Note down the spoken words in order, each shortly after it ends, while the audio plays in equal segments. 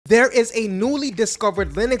There is a newly discovered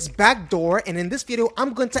Linux backdoor, and in this video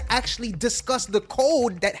I'm going to actually discuss the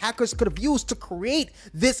code that hackers could have used to create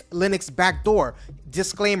this Linux backdoor.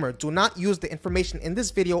 Disclaimer, do not use the information in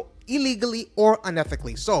this video illegally or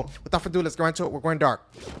unethically. So without further ado, let's go into it. We're going dark.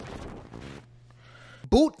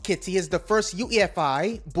 Bootkitty is the first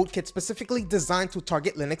UEFI bootkit specifically designed to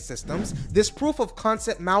target Linux systems. This proof of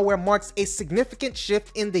concept malware marks a significant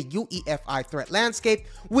shift in the UEFI threat landscape,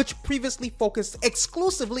 which previously focused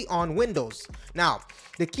exclusively on Windows. Now,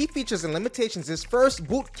 the key features and limitations is first,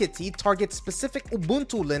 Bootkitty targets specific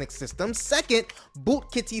Ubuntu Linux systems. Second,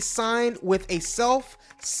 Bootkitty signed with a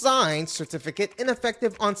self-signed certificate,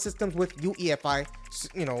 ineffective on systems with UEFI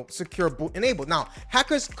secure boot enabled. Now,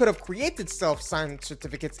 hackers could have created self-signed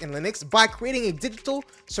certificates in Linux by creating a digital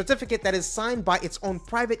certificate that is signed by its own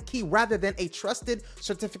private key rather than a trusted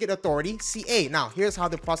certificate authority, CA. Now, here's how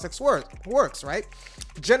the process works, right?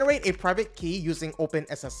 Generate a private key using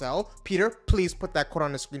OpenSSL. Peter, please put that code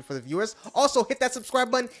on the screen for the viewers. Also, hit that subscribe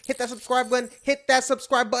button, hit that subscribe button, hit that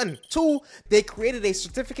subscribe button. 2, they created a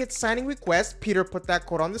certificate signing request. Peter, put that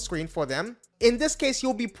code on the screen for them. In this case,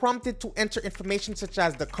 you'll be prompted to enter information such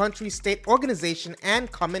as the country, state, organization,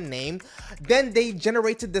 and common name. Then they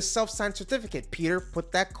generated the self-signed certificate. Peter,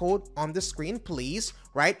 put that code on the screen, please,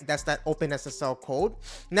 right? That's that OpenSSL code.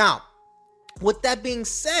 Now, with that being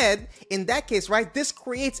said, in that case, right, this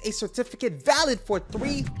creates a certificate valid for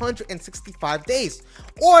 365 days.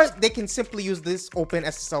 Or they can simply use this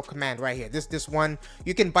OpenSSL command right here. This one,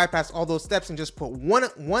 you can bypass all those steps and just put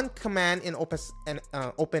one command in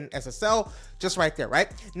OpenSSL just right there,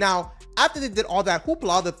 right? Now, after they did all that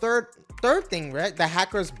hoopla, the third thing, right, the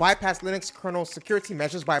hackers bypassed Linux kernel security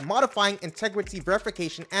measures by modifying integrity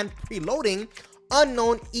verification and preloading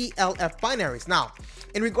unknown ELF binaries. Now,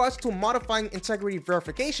 in regards to modifying integrity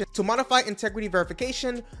verification,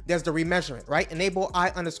 there's the remeasurement, right? Enable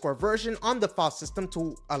I_version on the file system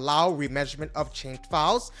to allow remeasurement of changed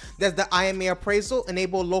files. There's the IMA appraisal,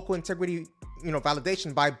 enable local integrity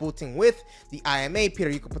validation by booting with the IMA. Peter,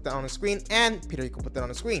 you can put that on the screen, and Peter, you can put that on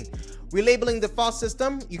the screen. Relabeling the file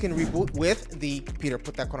system, you can reboot with the Peter,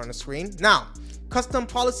 put that code on the screen. Now, custom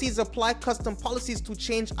policies, apply custom policies to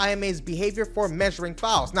change IMA's behavior for measuring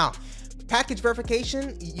files. Now, package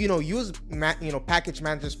verification, use package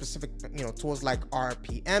manager specific tools like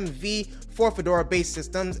RPMV for Fedora based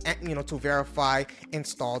systems and to verify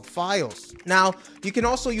installed files. Now, you can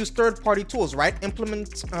also use third-party tools, right?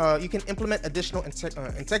 You can implement additional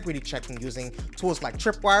integrity checking using tools like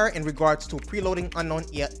Tripwire in regards to preloading unknown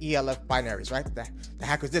ELF binaries, right? The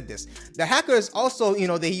hackers did this. The hackers also,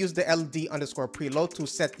 they use the LD_preload to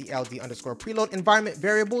set the LD_preload environment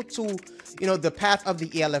variable to, the path of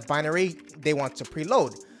the ELF binary they want to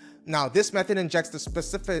preload. Now, this method injects the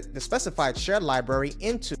specified shared library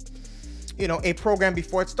into a program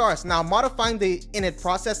before it starts. Now, modifying the init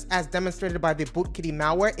process as demonstrated by the Bootkitty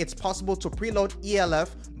malware, it's possible to preload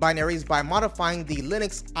ELF binaries by modifying the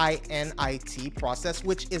Linux init process,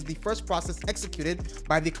 which is the first process executed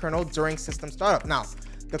by the kernel during system startup. Now,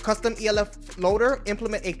 the custom ELF loader,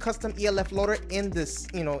 implement a custom ELF loader in this,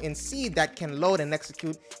 in C that can load and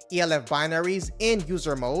execute ELF binaries in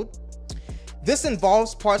user mode. This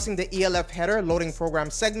involves parsing the ELF header, loading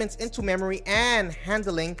program segments into memory, and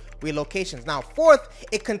handling relocations. Now, fourth,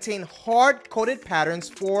 it contains hard-coded patterns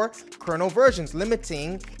for kernel versions,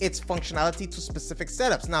 limiting its functionality to specific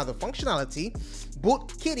setups. Now, the functionality,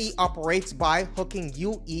 Bootkitty operates by hooking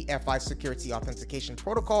UEFI security authentication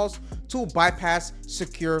protocols to bypass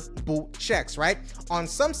secure boot checks, right? On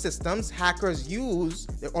some systems, hackers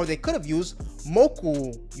they could have used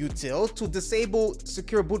Moku util to disable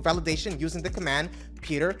secure boot validation using the command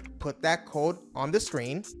Peter, put that code on the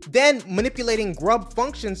screen. Then manipulating grub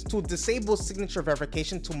functions to disable signature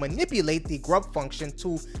verification. To manipulate the grub function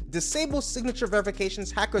to disable signature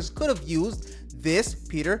verifications, hackers could have used this.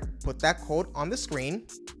 Peter, put that code on the screen.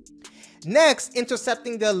 Next,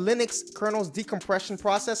 intercepting the Linux kernel's decompression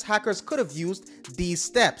process, hackers could have used these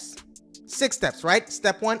steps. 6 steps, right?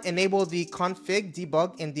 Step 1, enable the config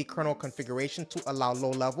debug in the kernel configuration to allow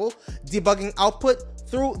low-level debugging output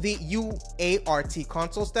through the UART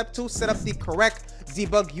console. Step 2, set up the correct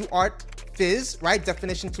debug UART fizz, right?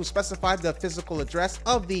 Definition to specify the physical address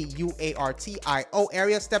of the UART IO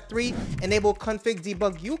area. Step 3, enable config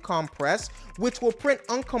debug ucompress, which will print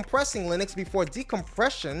uncompressing Linux before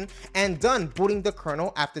decompression and done booting the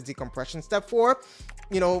kernel after decompression. Step 4,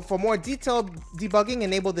 for more detailed debugging,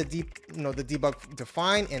 enable the debug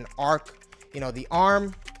define in arc, the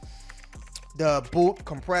ARM, the boot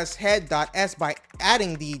compress head.s by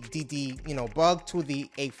adding the DD, bug to the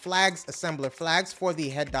a flags assembler flags for the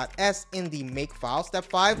head.s in the make file. Step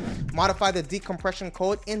 5, modify the decompression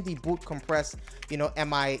code in the boot compress,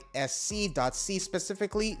 misc.c,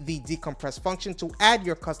 specifically the decompress function, to add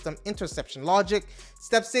your custom interception logic.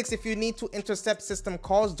 Step 6, if you need to intercept system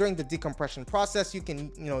calls during the decompression process, you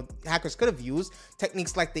can, hackers could have used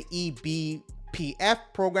techniques like the eBPF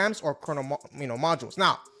programs or kernel, modules.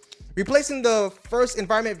 Now, replacing the first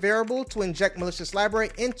environment variable to inject malicious library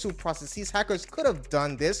into processes, hackers could have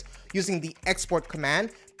done this using the export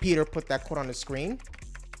command. Peter put that code on the screen.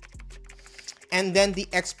 And then the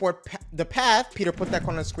export the path, Peter put that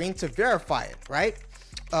code on the screen to verify it, right?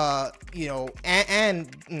 They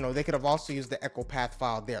could have also used the echo path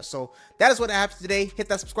file there. So that is what I have today. Hit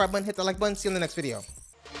that subscribe button, hit the like button. See you in the next video.